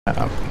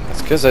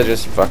That's because I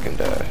just fucking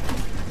died.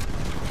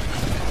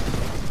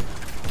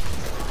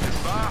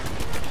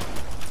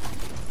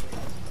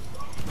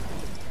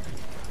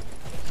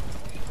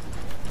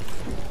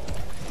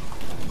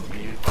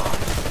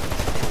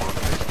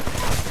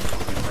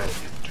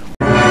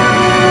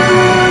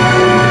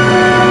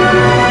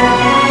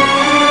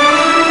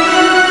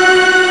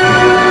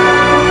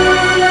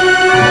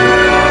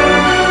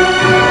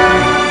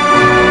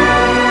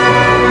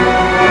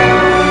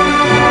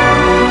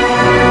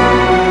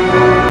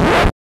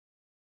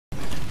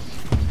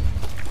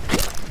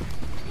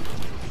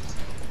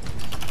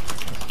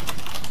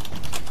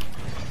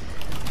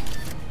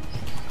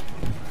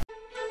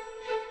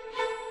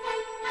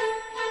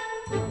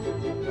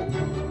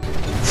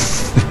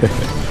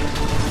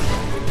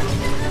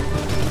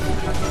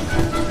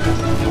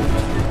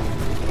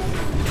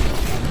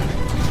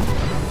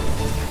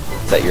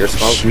 Is that your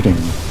smoke? Shooting.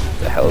 What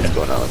the hell is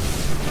going on?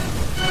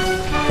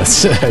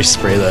 That's I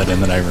spray that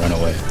and then I run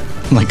away.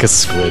 Like a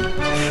squid. Check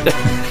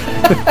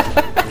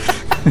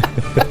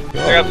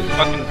out this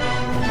fucking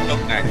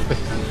milk neck.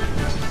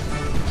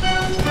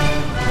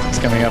 It's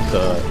coming up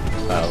the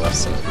left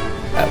side.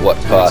 At what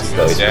cost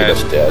though? He's pretty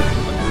much dead.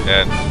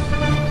 Dead.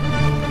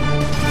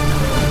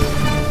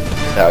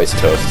 Now he's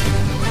toast.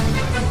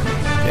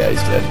 Yeah,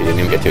 he's dead. He didn't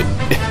even get to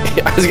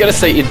I was gonna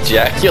say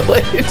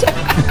ejaculate.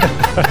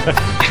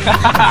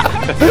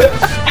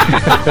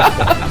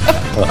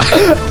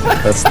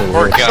 That's the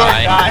Poor worst.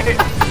 guy.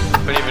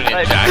 Couldn't even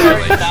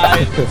ejaculate.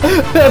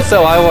 That's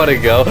how I want to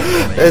go.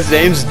 His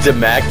name's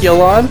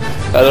Demaculon. I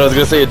thought I was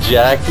gonna say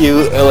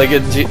ejaculate.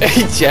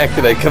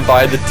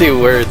 Combined the two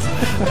words.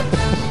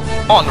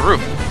 Oh, on the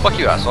roof. Fuck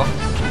you, asshole.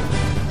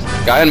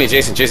 Guy on me,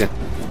 Jason.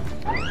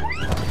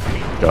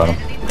 Got him.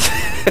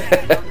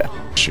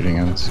 Shooting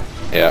at us.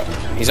 Yeah,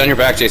 he's on your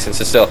back, Jason.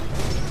 Sit still.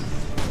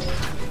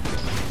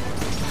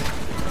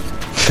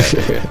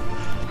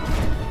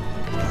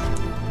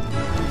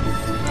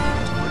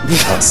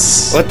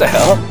 What the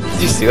hell?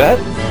 Did you see that?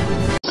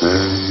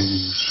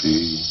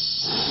 Daisy,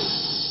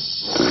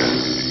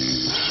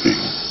 Daisy,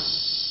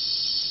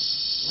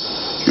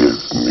 give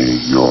me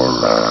your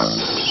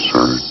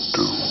answer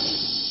too.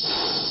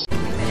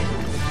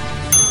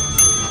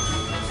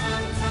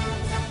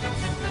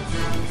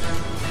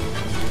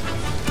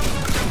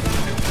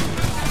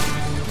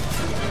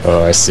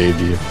 Oh, I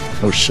saved you.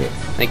 Oh shit.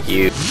 Thank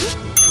you.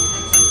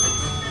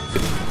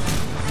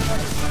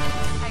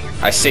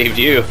 I saved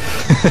you.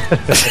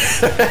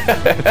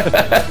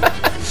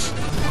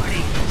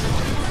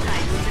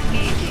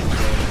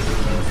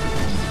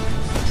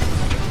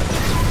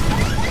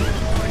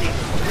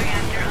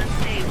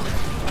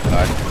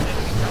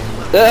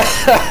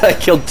 I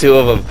killed two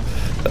of them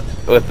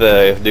with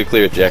the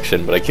nuclear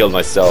ejection, but I killed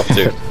myself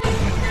too.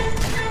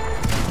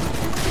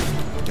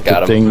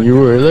 Got him. Good thing you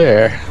were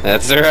there.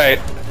 That's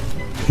right.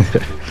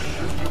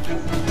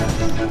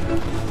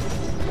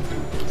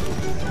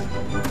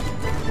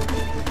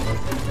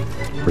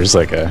 Where's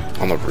like a...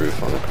 On the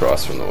roof, on the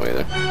cross from the way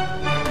there.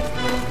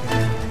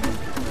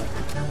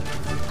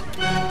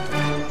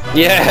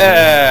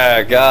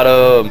 Yeah, got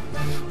him.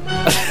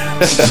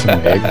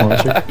 An egg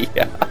launcher?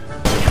 Yeah.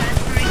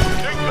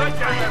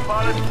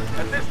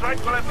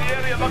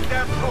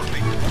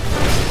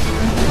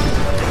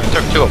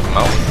 Took two of them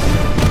out.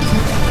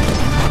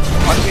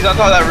 He's on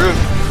top of that roof.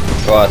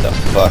 What the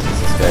fuck is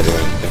this guy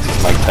doing? Thinks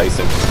he's Mike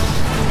Tyson.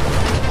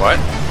 What?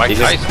 Mike He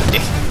Tyson?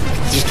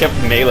 just kept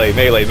melee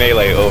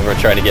over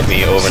trying to get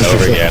me over and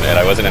over again, and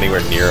I wasn't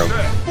anywhere near him.